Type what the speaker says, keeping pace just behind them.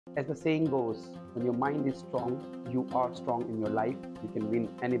As the saying goes, when your mind is strong, you are strong in your life, you can win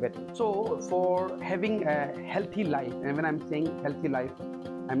any battle. So, for having a healthy life, and when I'm saying healthy life,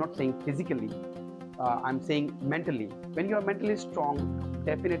 I'm not saying physically, I'm saying mentally. When you're mentally strong,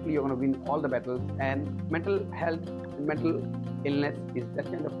 definitely you're going to win all the battles. And mental health and mental illness is that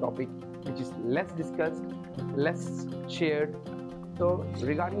kind of topic which is less discussed, less shared. So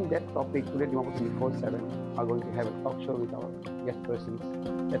regarding that topic, today Dimapur 24/7 are going to have a talk show with our guest persons.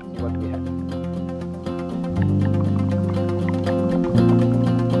 Let's see what we have.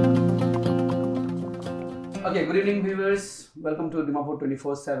 Okay, good evening viewers. Welcome to Dimapur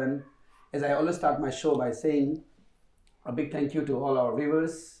 24/7. As I always start my show by saying a big thank you to all our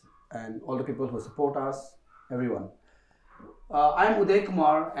viewers and all the people who support us, everyone. I am Uday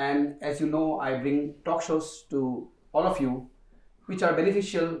Kumar, and as you know, I bring talk shows to all of you which are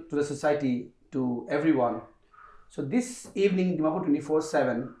beneficial to the society, to everyone. So this evening, Dimapur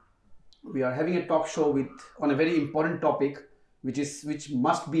 24/7, we are having a talk show on a very important topic, which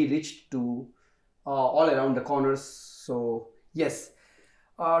must be reached to all around the corners. So yes,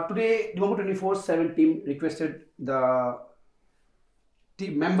 today Dimapur 24/7 team requested the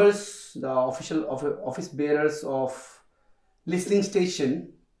team members, the official office bearers of listening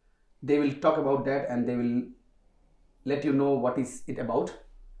station. They will talk about that and they will let you know what is it about.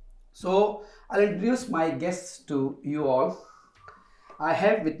 So I'll introduce my guests to you all. I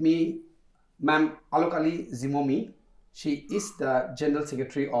have with me Ma'am Alokali Zimomi. She is the General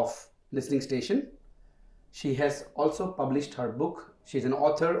Secretary of Listening Station. She has also published her book. She's an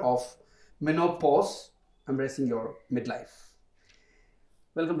author of Menopause, Embracing Your Midlife.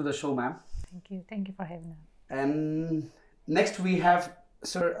 Welcome to the show, ma'am. Thank you. Thank you for having us. And next we have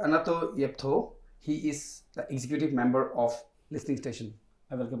Sir Anato Yeptho. He is the executive member of Listening Station.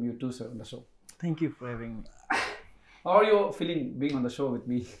 I welcome you too, sir, on the show. Thank you for having me. How are you feeling being on the show with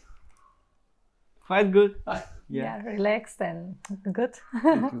me? Quite good. Yeah, relaxed and good.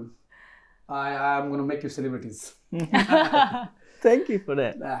 Thank you. I'm going to make you celebrities. Thank you for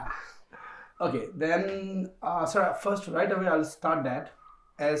that. Okay, then, sir, first, right away, I'll start that.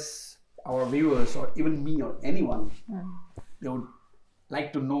 As our viewers, or even me, or anyone, they would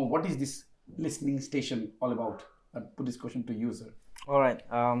like to know what is this listening station all about. I'll put this question to you, sir. All right.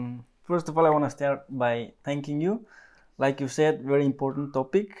 First of all, I want to start by thanking you. Like you said, very important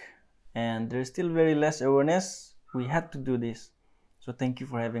topic, and there's still very less awareness. We had to do this, so thank you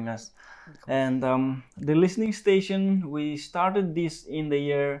for having us. And the listening station, we started this in the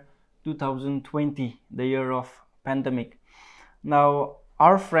year 2020, the year of pandemic. Now,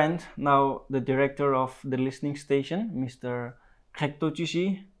 our friend, now the director of the listening station, Mr. Khekto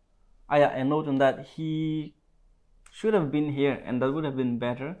Chishi, I note on that he should have been here and that would have been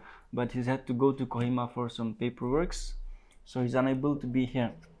better, but he's had to go to Kohima for some paperwork, so he's unable to be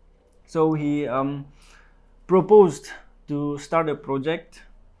here. So he proposed to start a project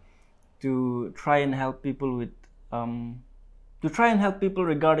to try and help people with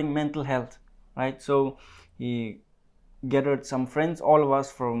regarding mental health, right? So he gathered some friends. All of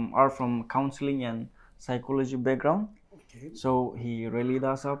us are from counseling and psychology background. Okay. So he rallied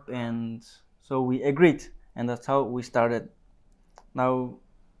us up, and so we agreed, and that's how we started. Now,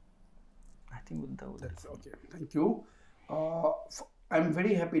 I think that's okay. Thank you. I'm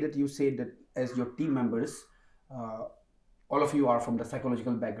very happy that you said that as your team members, all of you are from the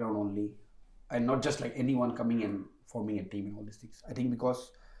psychological background only, and not just like anyone coming and forming a team and all these things. I think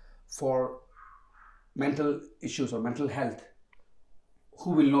because for mental issues or mental health,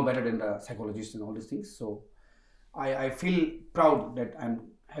 who will know better than the psychologists and all these things? So I feel proud that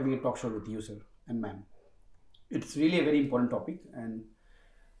I'm having a talk show with you, sir and ma'am. It's really a very important topic, and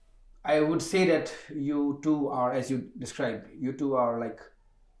I would say that you two are, as you described, you two are like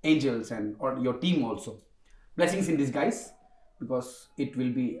angels, or your team also. Blessings in disguise, because it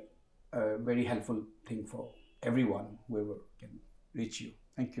will be a very helpful thing for everyone, whoever can reach you.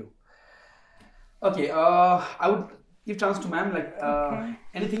 Thank you. Okay, I would give chance to ma'am, like Okay.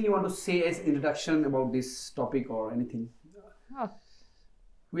 anything you want to say as introduction about this topic or anything. Oh,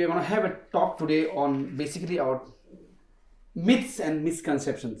 We are going to have a talk today on basically our myths and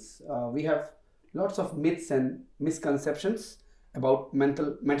misconceptions. We have lots of myths and misconceptions about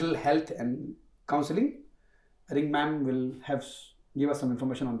mental health and counseling. I think ma'am will give us some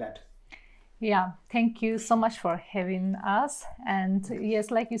information on that. yeah, thank you so much for having us. And yes,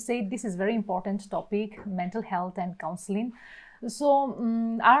 like you said, this is very important topic, mental health and counseling. So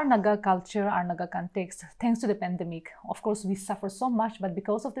our Naga culture, our Naga context, thanks to the pandemic, of course, we suffer so much, but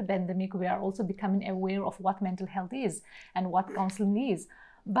because of the pandemic, we are also becoming aware of what mental health is and what counseling is.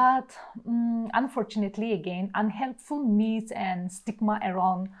 But unfortunately, again, unhelpful myths and stigma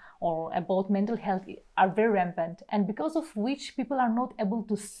around or about mental health are very rampant, and because of which people are not able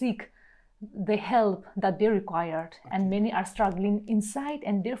to seek the help that they required, and many are struggling inside.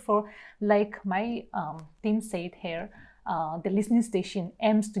 And therefore, like my team said here, the listening station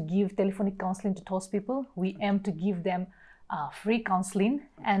aims to give telephonic counseling to those people. We aim to give them free counseling,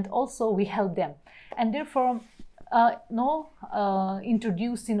 and also we help them. And therefore,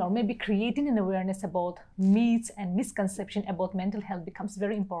 introducing or maybe creating an awareness about myths and misconception about mental health becomes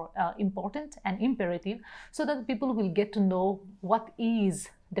very important and imperative, so that people will get to know what is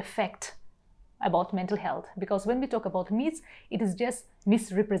the fact about mental health. Because when we talk about myths, it is just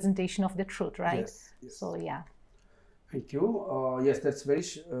misrepresentation of the truth, right? Yes, yes. So yeah. Thank you. Yes, that's very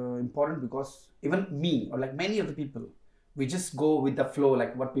important, because even me or like many of the people, we just go with the flow,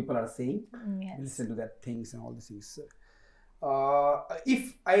 like what people are saying. Yes. Listen to that things and all these things.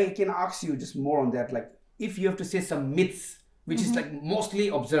 If I can ask you just more on that, like if you have to say some myths which is like mostly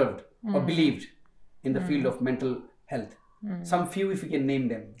observed or believed in the field of mental health, some few if you can name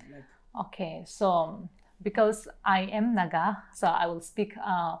them. Okay, so because I am Naga, so I will speak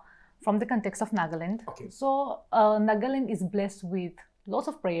from the context of Nagaland. Okay. So Nagaland is blessed with lots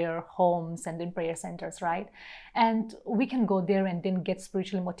of prayer homes and then prayer centers, right? And we can go there and then get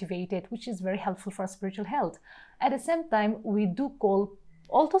spiritually motivated, which is very helpful for our spiritual health. At the same time, we do call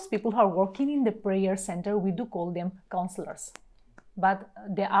all those people who are working in the prayer center, we do call them counselors. But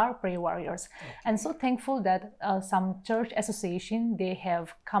they are prayer warriors. And so thankful that some church association, they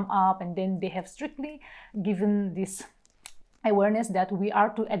have come up and then they have strictly given this awareness that we are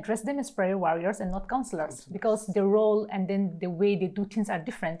to address them as prayer warriors and not counselors, because the role and then the way they do things are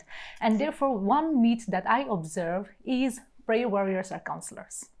different. And therefore, one myth that I observe is prayer warriors are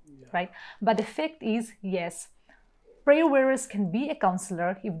counselors, right? But the fact is, yes, prayer warriors can be a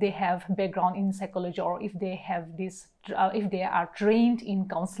counselor if they have background in psychology, or if they have this, if they are trained in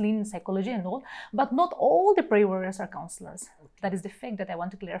counseling, psychology and all, but not all the prayer warriors are counselors. That is the fact that I want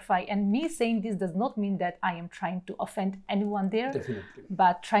to clarify. And me saying this does not mean that I am trying to offend anyone there, Definitely.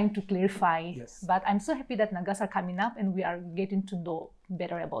 but trying to clarify. Yes. But I'm so happy that Nagas are coming up and we are getting to know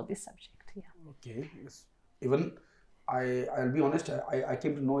better about this subject. Yeah. Okay. Yes. Even I'll be honest, I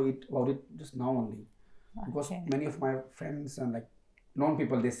came to know about it just now only. Because many of my friends and like known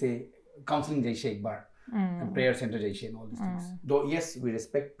people, they say counseling jai shake bar and prayer center jai and all these things. Though yes, we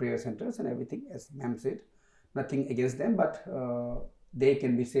respect prayer centers and everything, as ma'am said, nothing against them, but they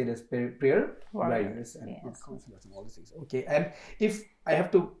can be said as prayer warriors and not counselors and all these things. Okay, and if I have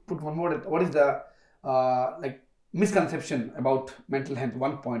to put one more, what is the like misconception about mental health?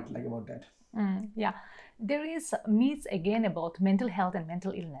 One point like about that. Yeah. There is myths again about mental health and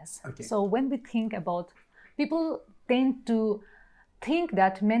mental illness. Okay. So when we think about, people tend to think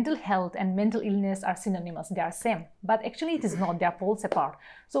that mental health and mental illness are synonymous, they are same, but actually it is not, they are poles apart.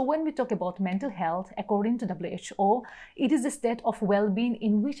 So when we talk about mental health, according to WHO, it is a state of well-being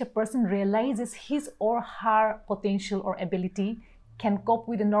in which a person realizes his or her potential or ability, can cope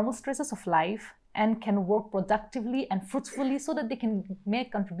with the normal stresses of life, and can work productively and fruitfully so that they can make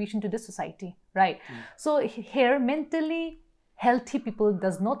contribution to the society, right? So here, mentally healthy people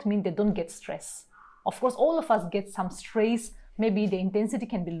does not mean they don't get stress. Of course, all of us get some stress. Maybe the intensity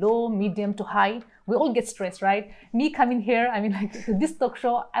can be low, medium to high. We all get stressed, right? Me coming here, I mean, like to this talk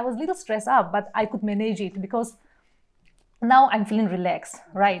show, I was a little stressed up, but I could manage it because now I'm feeling relaxed,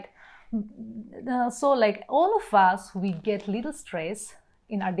 right? So like all of us, we get little stress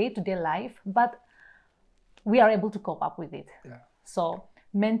in our day-to-day life, but we are able to cope up with it. Yeah. So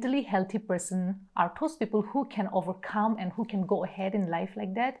mentally healthy person are those people who can overcome and who can go ahead in life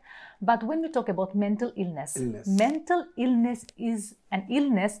like that. But when we talk about mental illness, mental illness is an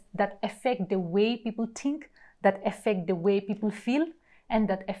illness that affect the way people think, that affect the way people feel, and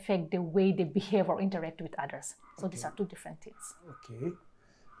that affect the way they behave or interact with others. So these are two different things. Okay.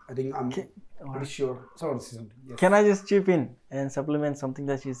 I think I'm pretty sure. Sorry, to say something. Yes. Can I just chip in and supplement something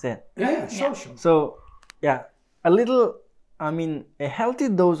that you said? Yeah, sure. So, yeah, a little, I mean, a healthy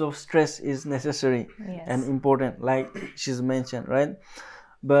dose of stress is necessary and important, like she's mentioned, right?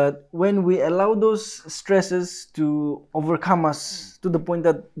 But when we allow those stresses to overcome us to the point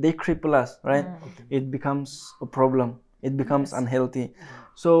that they cripple us, right? It becomes a problem. It becomes unhealthy.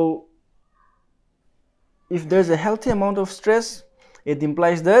 So, if there's a healthy amount of stress, it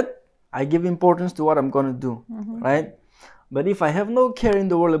implies that I give importance to what I'm going to do, right? But if I have no care in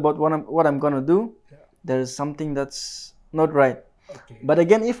the world about what I'm going to do, there is something that's not right. But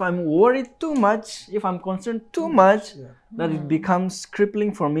again, if I'm worried too much, if I'm concerned too much, that it becomes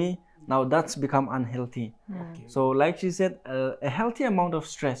crippling for me, Now that's become unhealthy. Okay. So like she said, a healthy amount of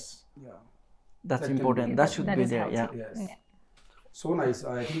stress, Yeah. that's That can important. be- That should That be is there. healthy. Yeah. Yes. Yeah. So nice.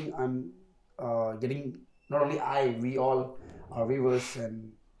 I think I'm getting, not only I, we all, our viewers, and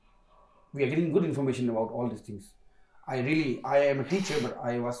we are getting good information about all these things. I am a teacher, but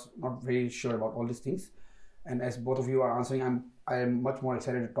I was not very sure about all these things. And as both of you are answering, I am much more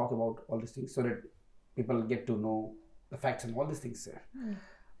excited to talk about all these things so that people get to know the facts and all these things, sir.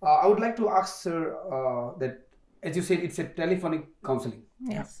 I would like to ask, sir, that as you said, it's a telephonic counseling.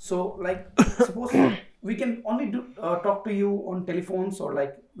 Yes. So, like, suppose we can only talk to you on telephones, or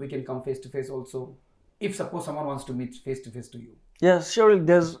like we can come face to face also. If suppose someone wants to meet face to face to you. Yes, surely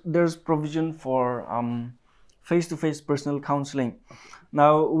there's provision for face-to-face personal counseling.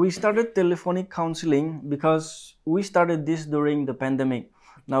 Now we started telephonic counseling because we started this during the pandemic.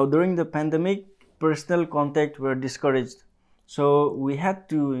 Now during the pandemic, personal contact were discouraged, so we had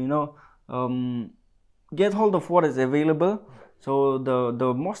to get hold of what is available. So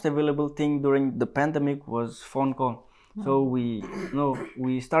the most available thing during the pandemic was phone call. So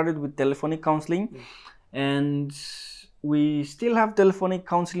we started with telephonic counseling, and we still have telephonic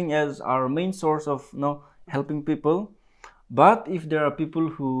counseling as our main source of helping people. But if there are people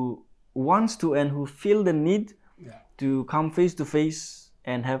who wants to and who feel the need to come face to face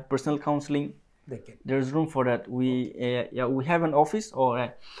and have personal counseling, there's room for that. We have an office,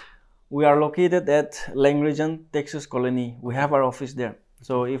 or we are located at Langrejan, Texas Colony. We have our office there.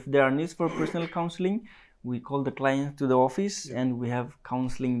 So if there are needs for personal counseling, we call the client to the office and we have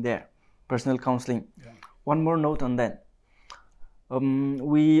counseling there, personal counseling. One more note on that.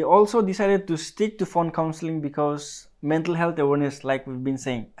 We also decided to stick to phone counseling because mental health awareness, like we've been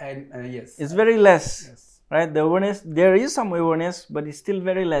saying, And yes, is very less. yes. Right? The awareness, there is some awareness, but it's still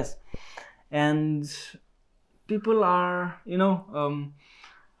very less. And people are,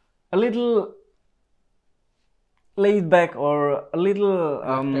 a little laid back or a little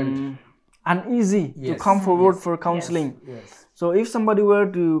uneasy to come forward for counseling. Yes. So if somebody were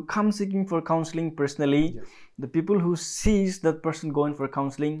to come seeking for counseling personally, the people who sees that person going for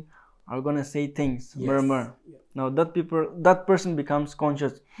counseling are gonna say things, murmur. Now that person becomes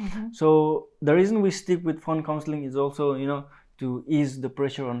conscious. So the reason we stick with phone counseling is also, to ease the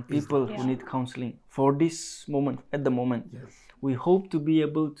pressure on people who need counseling for this moment, at the moment. We hope to be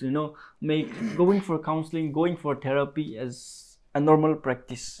able to, make going for counseling, going for therapy as a normal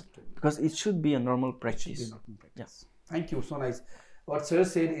practice, because it should be a normal practice. Yes. Thank you. So nice. What sir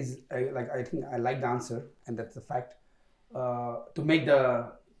said is, I think I like the answer, and that's the fact. To make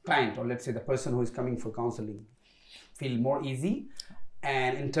the client, or let's say the person who is coming for counseling, feel more easy,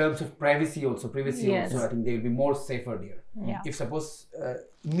 and in terms of privacy also, I think they will be more safer there. If suppose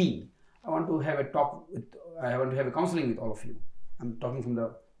I want to have a counseling with all of you. I'm talking from the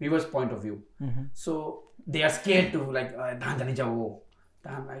viewer's point of view. So they are scared to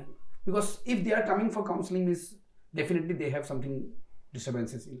because if they are coming for counseling, means definitely they have something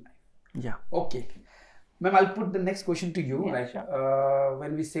disturbances in life. Yeah. Okay. Ma'am, I'll put the next question to you. Sure.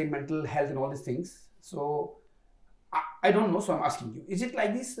 When we say mental health and all these things, so I don't know, so I'm asking you, is it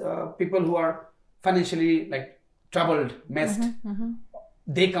like this? People who are financially troubled, messed,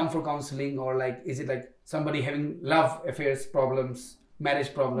 they come for counseling, or is it like somebody having love affairs problems,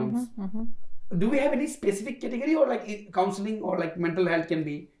 marriage problems? Do we have any specific category, or counseling or mental health can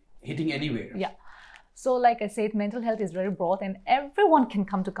be hitting anywhere? Yeah. So like I said, mental health is very broad and everyone can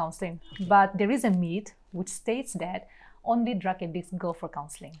come to counseling. But there is a myth which states that only drug addicts go for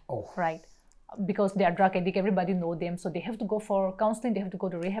counseling, right? Because they are drug addict, everybody know them, so they have to go for counseling, they have to go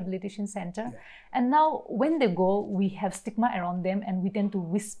to rehabilitation center. And now when they go, we have stigma around them, and we tend to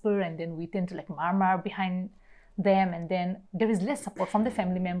whisper, and then we tend to murmur behind them, and then there is less support from the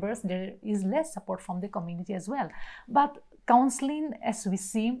family members, there is less support from the community as well. But counseling, as we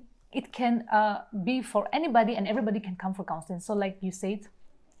see, it can be for anybody, and everybody can come for counseling. So like you said,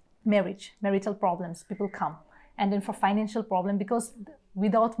 marital problems, people come. And then for financial problem, because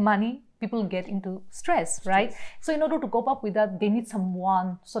without money, people get into stress, right? So in order to cope up with that, they need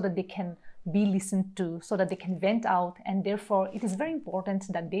someone so that they can be listened to, so that they can vent out, and therefore it is very important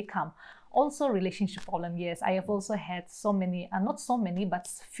that they come. Also relationship problem, yes, I have also had so many, not so many, but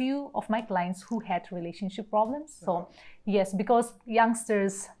few of my clients who had relationship problems. So yes, because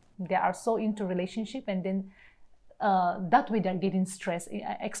youngsters, they are so into relationship, and then that way they're getting stress,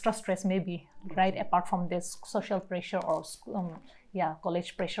 extra stress maybe, right? Apart from this social pressure or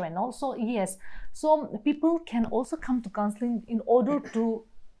college pressure, and also yes, so people can also come to counseling in order to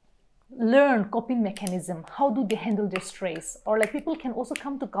learn coping mechanism. How do they handle their stress? Or like people can also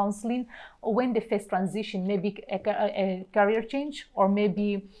come to counseling when they face transition, maybe a career change, or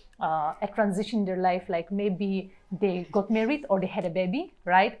maybe a transition in their life, like maybe they got married or they had a baby,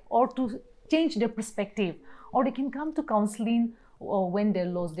 right? Or to change their perspective, or they can come to counseling when they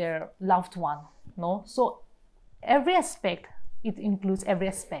lost their loved one. No, so every aspect, it includes every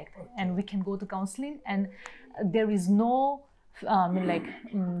aspect, and we can go to counseling, and there is no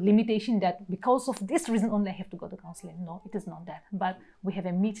limitation that because of this reason only I have to go to counseling. No, it is not that. But we have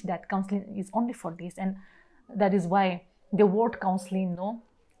a myth that counseling is only for this, and that is why the word counseling, no,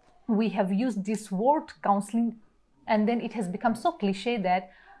 we have used this word counseling, and then it has become so cliche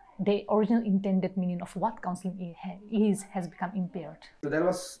that the original intended meaning of what counseling is has become impaired. So that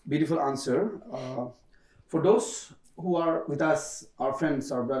was beautiful answer. For those who are with us, our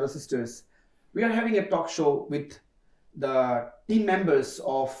friends, our brothers, sisters, we are having a talk show with the team members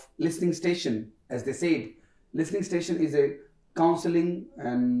of Listening Station. As they said, Listening Station is a counseling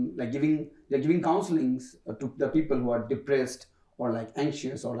and they're giving counselings to the people who are depressed or like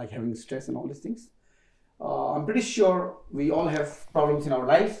anxious or like having stress and all these things. I'm pretty sure we all have problems in our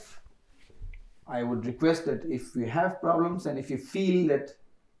life. I would request that if you have problems and if you feel that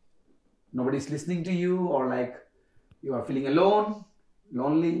nobody's listening to you or like you are feeling alone,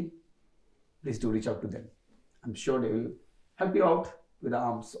 lonely, please do reach out to them. I'm sure they will help you out with the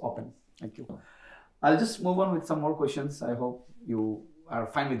arms open. Thank you. I'll just move on with some more questions. I hope you are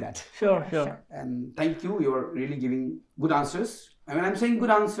fine with that. Sure. And thank you. You're really giving good answers. And when I'm saying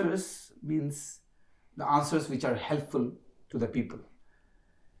good answers, means the answers which are helpful to the people.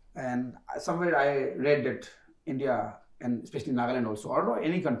 And somewhere I read that India, and especially Nagaland also, or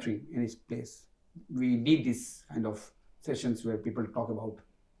any country, any place, we need this kind of sessions where people talk about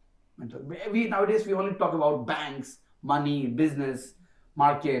mental. Nowadays we only talk about banks, money, business,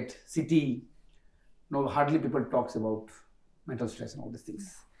 market, city. No, hardly people talks about mental stress and all these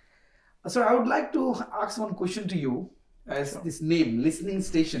things. So I would like to ask one question to you, as sure. This name, Listening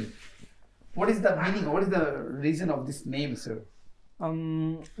Station. What is the meaning? What is the reason of this name, sir?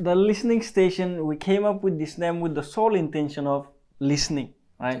 The Listening Station, we came up with this name with the sole intention of listening,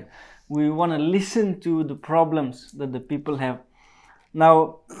 right? Okay. We want to listen to the problems that the people have.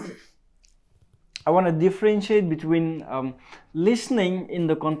 Now, I want to differentiate between listening in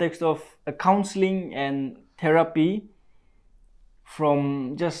the context of counseling and therapy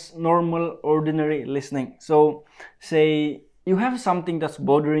from just normal, ordinary listening. So, say you have something that's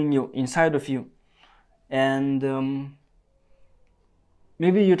bothering you inside of you, and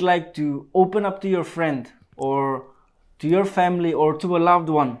maybe you'd like to open up to your friend or to your family or to a loved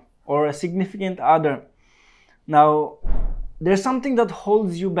one or a significant other. Now, there's something that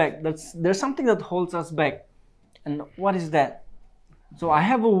holds you back. There's something that holds us back. And what is that? So I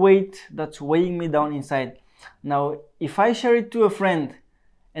have a weight that's weighing me down inside. Now, if I share it to a friend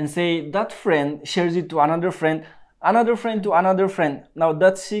and say that friend shares it to another friend to another friend, now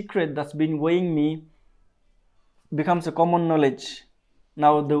that secret that's been weighing me becomes a common knowledge.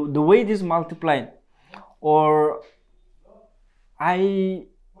 Now the weight is multiplied. Or I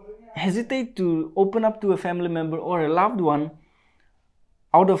hesitate to open up to a family member or a loved one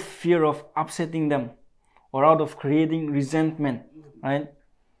out of fear of upsetting them or out of creating resentment, right?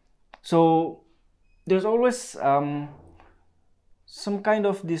 So there's always some kind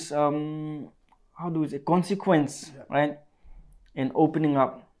of this how do we say, consequence, right, in opening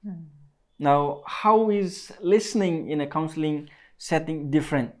up. Now, how is listening in a counseling setting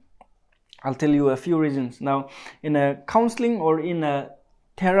different? I'll tell you a few reasons. Now, in a counseling or in a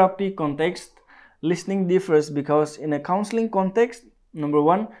therapy context, listening differs because in a counseling context, number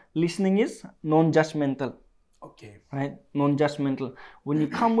one, listening is non-judgmental. Okay. Right? Non-judgmental. When you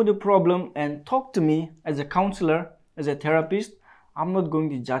come with a problem and talk to me as a counselor, as a therapist, I'm not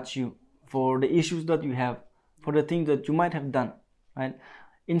going to judge you for the issues that you have, for the things that you might have done. Right?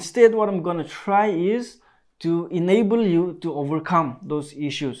 Instead, what I'm going to try is to enable you to overcome those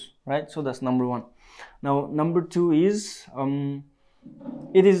issues. Right? So that's number one. Now, number two is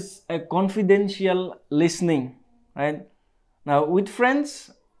it is a confidential listening, right? Now, with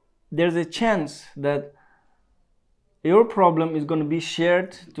friends, there's a chance that your problem is going to be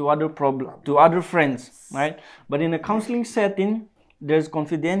shared to other friends, right? But in a counseling setting, there's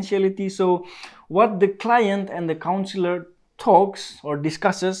confidentiality. So, what the client and the counselor talks or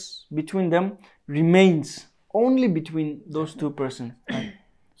discusses between them remains only between those two persons. Right?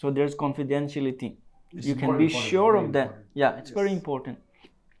 So, there's confidentiality. You can be sure of that. Yeah, it's very important.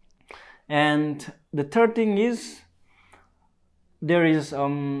 And the third thing is there is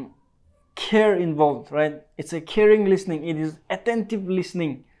care involved, right? It's a caring listening. It is attentive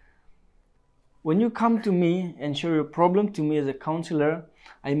listening. when you come to me and share your problem to me as a counselor,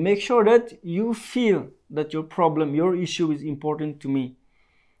 I make sure that you feel that your problem, your issue is important to me.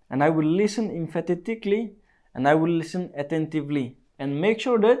 And I will listen empathetically and I will listen attentively and make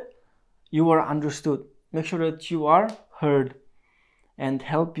sure that you are understood. Make sure that you are heard and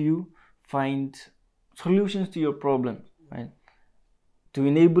help you find solutions to your problem, right? To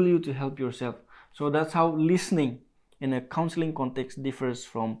enable you to help yourself. So that's how listening in a counseling context differs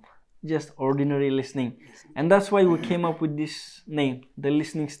from just ordinary listening. And that's why we came up with this name, the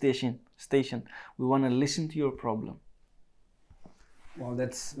listening station. We want to listen to your problem. Wow,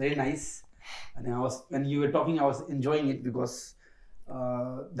 that's very nice. And when you were talking, I was enjoying it because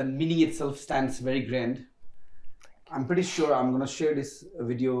the meaning itself stands very grand. I'm pretty sure I'm going to share this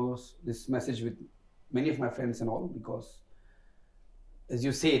this message with many of my friends and all, because as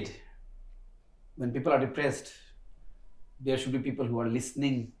you said, when people are depressed, there should be people who are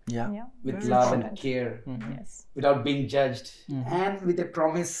listening with love and care, without being judged, and with a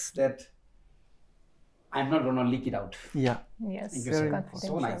promise that I'm not going to leak it out. Yes. Thank you so much.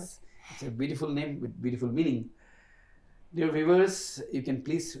 So nice. It's a beautiful name with beautiful meaning. Dear viewers, you can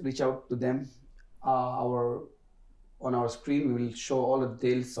please reach out to them. On our screen, we will show all the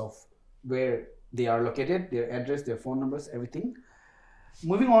details of where they are located, their address, their phone numbers, everything.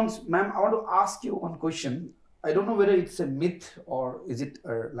 Moving on, ma'am, I want to ask you one question. I don't know whether it's a myth or is it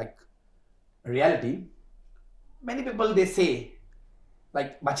like a reality. Many people, they say,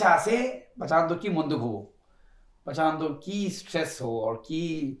 like, bacha ase, bachando ki munduk ho, bachando ki stress ho, or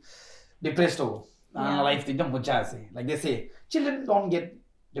ki depressed ho. Life like they say, children don't get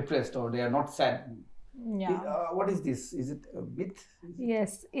depressed or they are not sad. What is this? Is it a myth?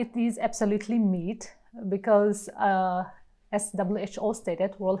 Yes, it is absolutely myth, because as WHO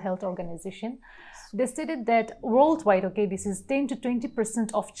stated, World Health Organization, they stated that worldwide, this is 10 to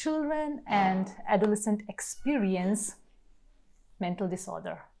 20% of children and adolescents experience mental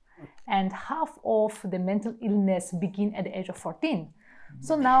disorder, and half of the mental illness begin at the age of 14.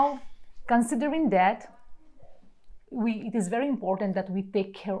 So now, considering that, it is very important that we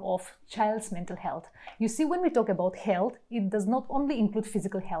take care of child's mental health. You see, when we talk about health, it does not only include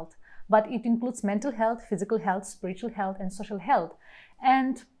physical health, but it includes mental health, physical health, spiritual health, and social health.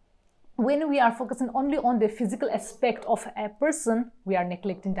 And when we are focusing only on the physical aspect of a person, we are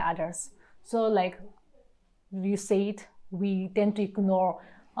neglecting the others. So like you said, we tend to ignore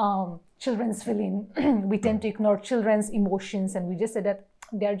children's feeling, we tend to ignore children's emotions, and we just say that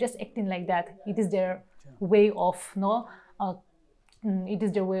they are just acting like that. It is their way of it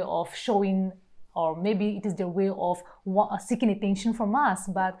is their way of showing, or maybe it is their way of seeking attention from us.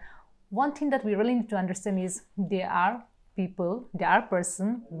 But one thing that we really need to understand is they are people, they are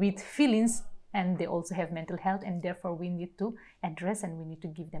person with feelings, and they also have mental health, and therefore we need to address and we need to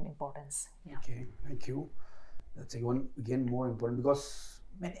give them importance. Okay, thank you. That's again more important, because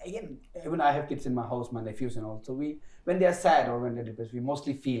even I have kids in my house, my nephews and all. So when they are sad or when they're depressed, we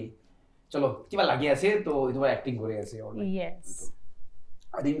mostly feel, chalo, kiba lagi ase, to ito acting gore ase, or like, yes.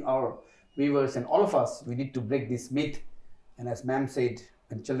 I think our viewers and all of us, we need to break this myth. And as ma'am said,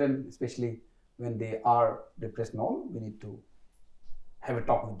 when children, especially when they are depressed and all, we need to have a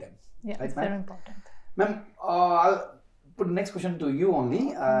talk with them. Yeah, right, it's very important. Ma'am, I'll put the next question to you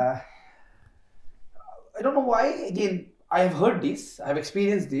only. I don't know why, again, I have heard this, I have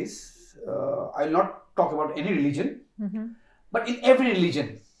experienced this. I will not talk about any religion, but in every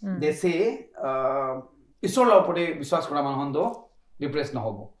religion, they say, depressed na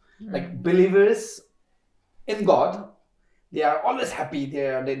hobo. Like believers in God, they are always happy. They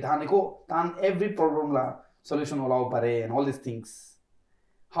every problem la solution and all these things.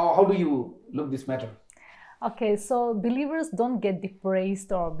 How do you look this matter? Okay, so believers don't get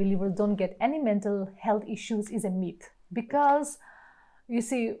depressed or believers don't get any mental health issues is a myth, because you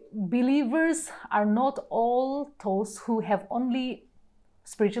see, believers are not all those who have only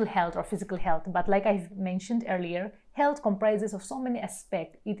spiritual health or physical health, but like I mentioned earlier, health comprises of so many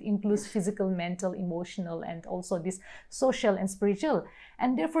aspects. It includes physical, mental, emotional, and also this social and spiritual.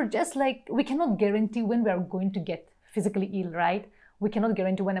 And therefore, just like we cannot guarantee when we are going to get physically ill, right? We cannot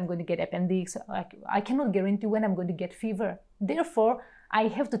guarantee when I'm going to get appendix. I cannot guarantee when I'm going to get fever. Therefore, I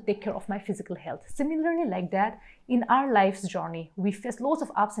have to take care of my physical health. Similarly, like that, in our life's journey, we face lots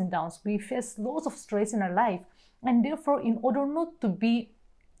of ups and downs. We face lots of stress in our life. And therefore, in order not to be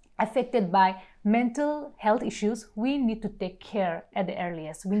affected by mental health issues, we need to take care at the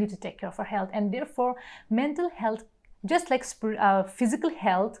earliest. We need to take care of our health. And therefore, mental health, just like physical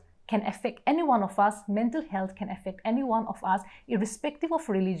health, can affect any one of us. Mental health can affect any one of us, irrespective of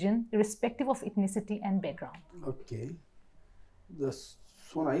religion, irrespective of ethnicity and background. Okay.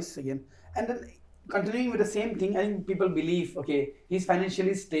 So nice again. And then continuing with the same thing, I think people believe, okay, he's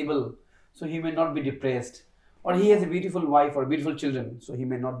financially stable, so he may not be depressed. Or he has a beautiful wife or beautiful children, so he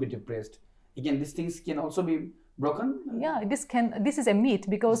may not be depressed. Again, these things can also be broken. Yeah, this is a myth,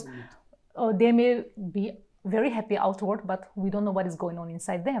 because they may be very happy outward, but we don't know what is going on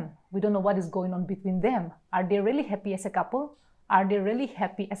inside them. We don't know what is going on between them. Are they really happy as a couple? Are they really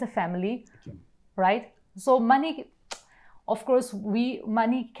happy as a family? Okay. Right? So money, of course,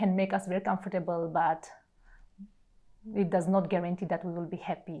 money can make us very comfortable, but it does not guarantee that we will be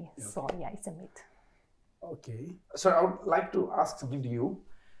happy. Okay. So yeah, it's a myth. Okay. So I would like to ask something to you.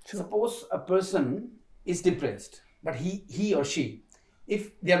 Sure. Suppose a person is depressed, but he or she,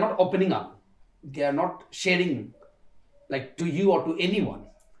 if they are not opening up, they are not sharing like to you or to anyone,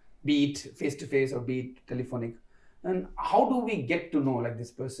 be it face to face or be it telephonic, and how do we get to know like this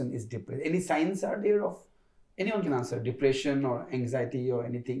person is depressed? Any signs are there of, anyone can answer, depression or anxiety or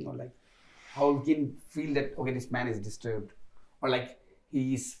anything, or like how we can feel that okay, this man is disturbed, or like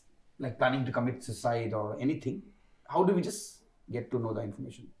he is like planning to commit suicide or anything? How do we just get to know the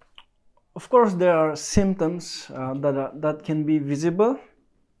information? Of course, there are symptoms that can be visible.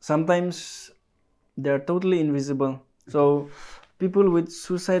 Sometimes they are totally invisible. So people with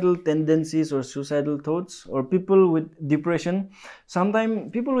suicidal tendencies or suicidal thoughts, or people with depression,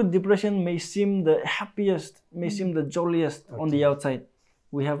 sometimes people with depression may seem the happiest, may seem the jolliest on the outside.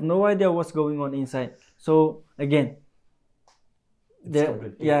 We have no idea what's going on inside. So again,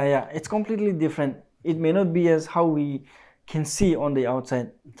 it's completely different. It may not be as how we can see on the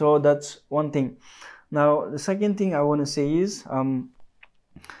outside. So that's one thing. Now the second thing I want to say is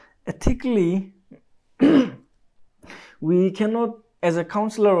ethically we cannot, as a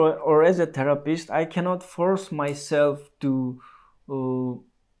counselor or as a therapist, I cannot force myself to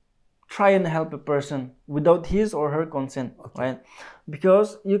try and help a person without his or her consent, right?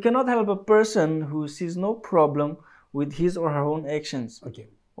 Because you cannot help a person who sees no problem with his or her own actions,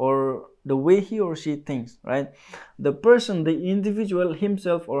 or the way he or she thinks, right? The person, the individual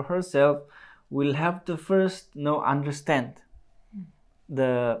himself or herself will have to first understand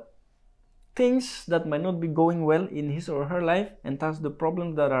the things that might not be going well in his or her life, and thus the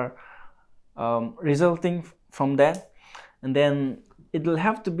problems that are resulting from that. And then it will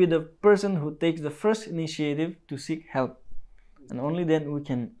have to be the person who takes the first initiative to seek help, and only then we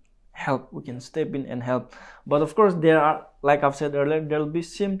can help, we can step in and help. But of course there are, like I've said earlier, there will be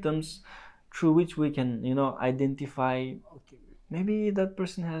symptoms through which we can identify maybe that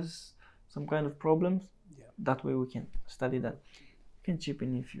person has some kind of problems. That way we can study that. You can chip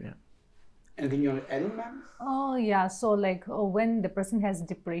in if you have anything you want to add, ma'am? Oh yeah, so like when the person has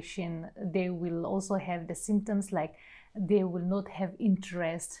depression, they will also have the symptoms like they will not have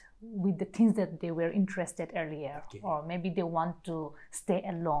interest with the things that they were interested earlier, or maybe they want to stay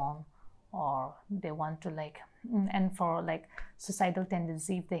alone, or they want to and for like suicidal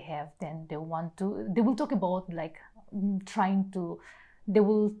tendency if they have, then they will talk about like they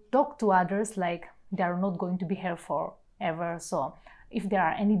will talk to others like they are not going to be here forever. So if there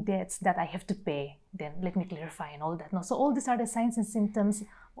are any debts that I have to pay, then let me clarify and all that. No, so all these are the signs and symptoms.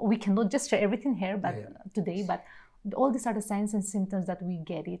 We cannot just share everything here, but today, but all these are the signs and symptoms that we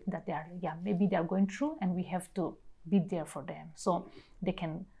get it, that they are, maybe they are going through, and we have to be there for them. So they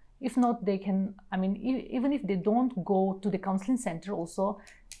can, if not, they can, even if they don't go to the counseling center also,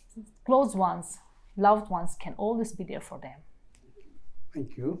 close ones, loved ones can always be there for them.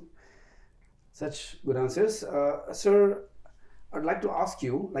 Thank you. Such good answers. Sir, I'd like to ask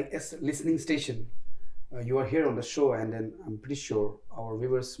you, like as a listening station, you are here on the show, and then I'm pretty sure our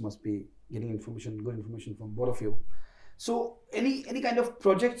viewers must be getting good information from both of you. So any kind of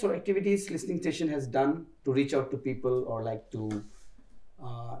projects or activities listening station has done to reach out to people, or like to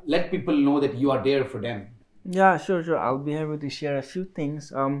let people know that you are there for them? Yeah, sure. I'll be happy to share a few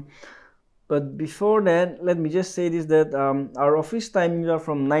things. But before that, let me just say this, that our office timings are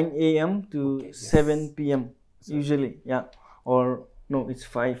from 9 a.m. to 7 p.m. usually, or no, it's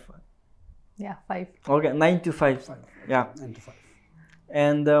 5. Yeah, 5. Okay, 9 to 5. 9 to 5.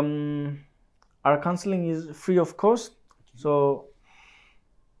 And our counseling is free of cost. So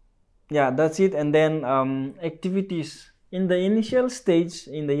that's it. And then activities in the initial stage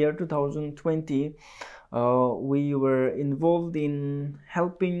in the year 2020, we were involved in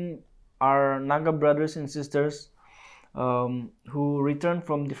helping our Naga brothers and sisters who returned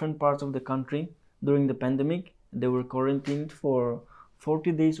from different parts of the country during the pandemic. They were quarantined for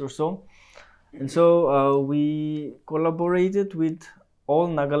 40 days or so. And so we collaborated with all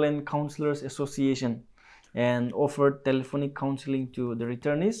Nagaland Counselors Association and offered telephonic counseling to the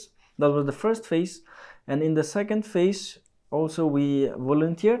returnees. That was the first phase. And in the second phase, also we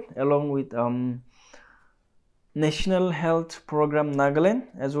volunteered along with National Health Program Nagaland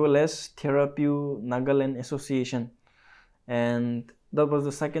as well as Therapy Nagaland Association, and that was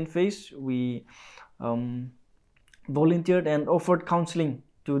the second phase. We volunteered and offered counseling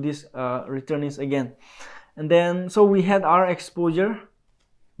to these returnees again, and then so we had our exposure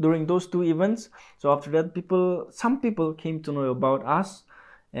during those two events. So after that, some people came to know about us,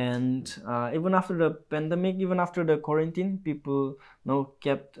 and even after the pandemic, even after the quarantine, people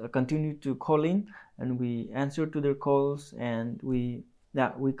continued to call in, and we answered to their calls, and we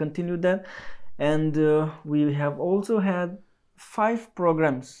continued that. And we have also had 5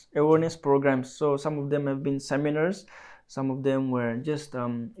 programs, awareness programs. So some of them have been seminars, some of them were just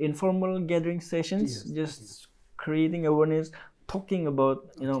informal gathering sessions, just creating awareness, talking about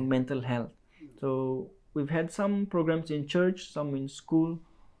mental health. So we've had some programs in church, some in school.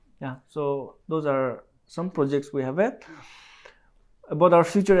 So those are some projects we have had. About our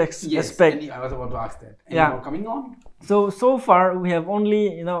future aspect. I was about to ask that. Any more coming on? So far we have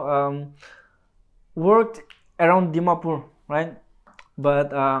only worked around Dimapur, right?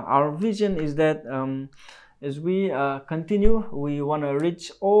 But our vision is that as we continue, we want to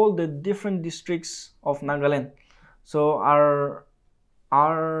reach all the different districts of Nagaland. So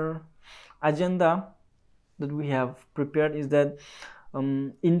our agenda that we have prepared is that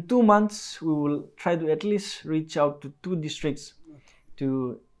in 2 months we will try to at least reach out to 2 districts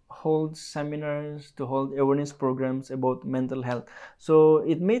to hold seminars, to hold awareness programs about mental health. So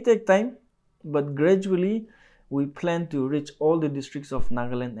it may take time, but gradually we plan to reach all the districts of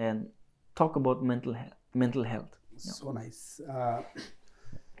Nagaland and talk about mental health. So nice.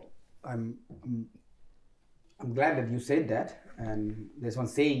 I'm glad that you said that. And there's one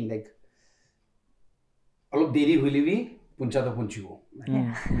saying like, "Alok deri hulivi puncha to punchuo." It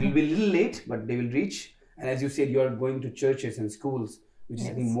will be a little late, but they will reach. And as you said, you are going to churches and schools, which is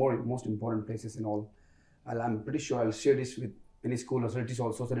I think most important places in all. I'm pretty sure I'll share this with any school authorities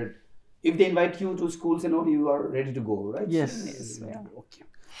also, so that if they invite you to schools and all, you are ready to go, right? Yes. Okay.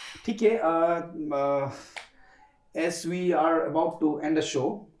 Okay. As we are about to end the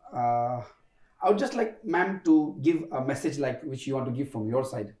show, I would just like ma'am to give a message like which you want to give from your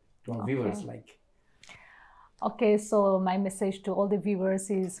side to our viewers, like. Okay, so my message to all the viewers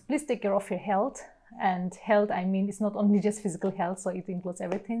is please take care of your health. And health, I mean, it's not only just physical health, so it includes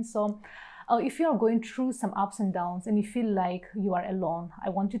everything. So if you are going through some ups and downs and you feel like you are alone, I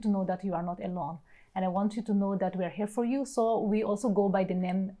want you to know that you are not alone. And I want you to know that we are here for you. So we also go by the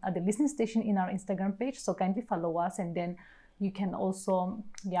name, the listening station in our Instagram page. So kindly follow us, and then you can also,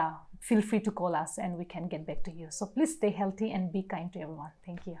 feel free to call us and we can get back to you. So please stay healthy and be kind to everyone.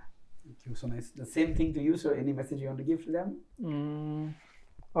 Thank you. Thank you. So nice. The same thing to you, sir. Any message you want to give to them?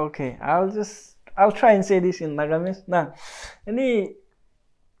 Okay, I'll try and say this in Nagamis.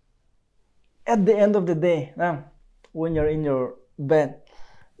 At the end of the day, when you're in your bed,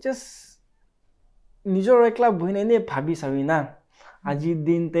 just nijor ekla bhuine ne bhabi sabi na aji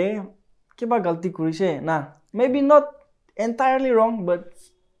din te kiba galti kurise na, maybe not entirely wrong, but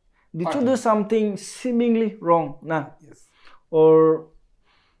did you do something seemingly wrong na, or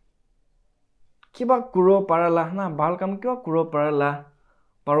kiba kuro parala na, bhal kam kiba kuro parala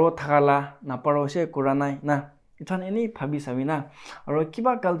paro thakala na paro se kuranai na, ithan eni bhabi sabi na, aro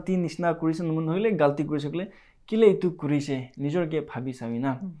kiba galti nisna kurise numun hoile galti kurise kile itu kurise nijor ke bhabi sabi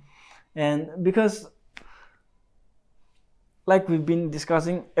na. And because like we've been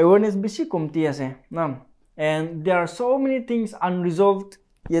discussing, awareness bishi komti ase na, and there are so many things unresolved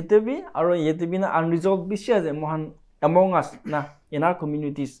yetebi aro yetebi na unresolved bishi ase mohan among us na, in our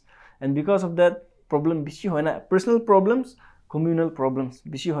communities. And because of that, problem bishi hoy na, personal problems, communal problems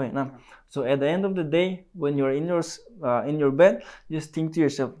bishi hoy na. So at the end of the day, when you're in your bed, just think to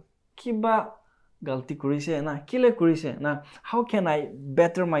yourself, kiba galti kurise na, kile kurise na, how can I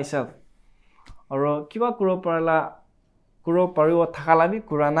better myself? Or kiba kuro pariwa thakalabi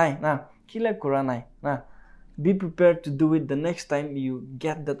kuranai na, kile kuranai na. Be prepared to do it the next time you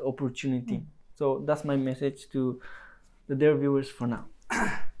get that opportunity. So that's my message to the dear viewers for now.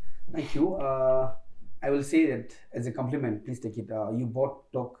 Thank you. I will say that as a compliment, please take it. You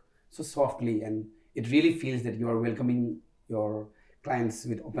both talk so softly, and it really feels that you are welcoming your clients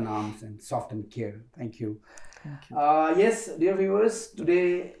with open arms and soft and care. Thank you. Thank you. Yes, dear viewers,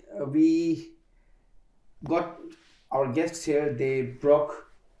 today we got our guests here. They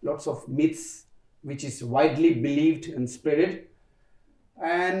broke lots of myths which is widely believed and spreaded,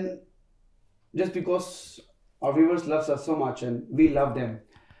 and just because our viewers love us so much and we love them,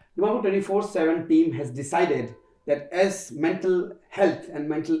 Dimapur 24/7 team has decided that as mental health and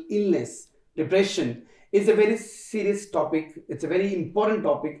mental illness, depression It's a very serious topic. It's a very important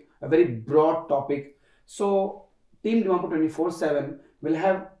topic, a very broad topic. So Team Dimapur 24/7 will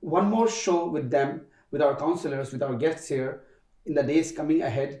have one more show with them, with our counselors, with our guests here in the days coming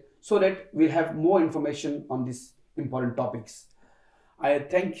ahead, so that we'll have more information on these important topics. I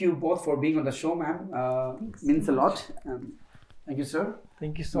thank you both for being on the show, ma'am. Means a lot. Thank you, sir.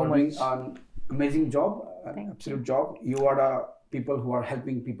 Thank you so for much. doing an amazing job, an Thank absolute job. You are the people who are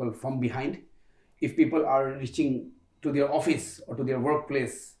helping people from behind. If people are reaching to their office or to their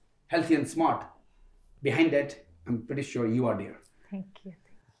workplace healthy and smart, behind that, I'm pretty sure you are there. Thank you.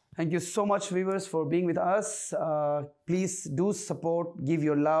 Thank you so much, viewers, for being with us. Please do support, give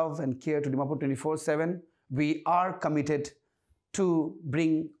your love and care to Dimapur 24/7. We are committed to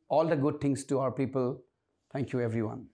bring all the good things to our people. Thank you, everyone.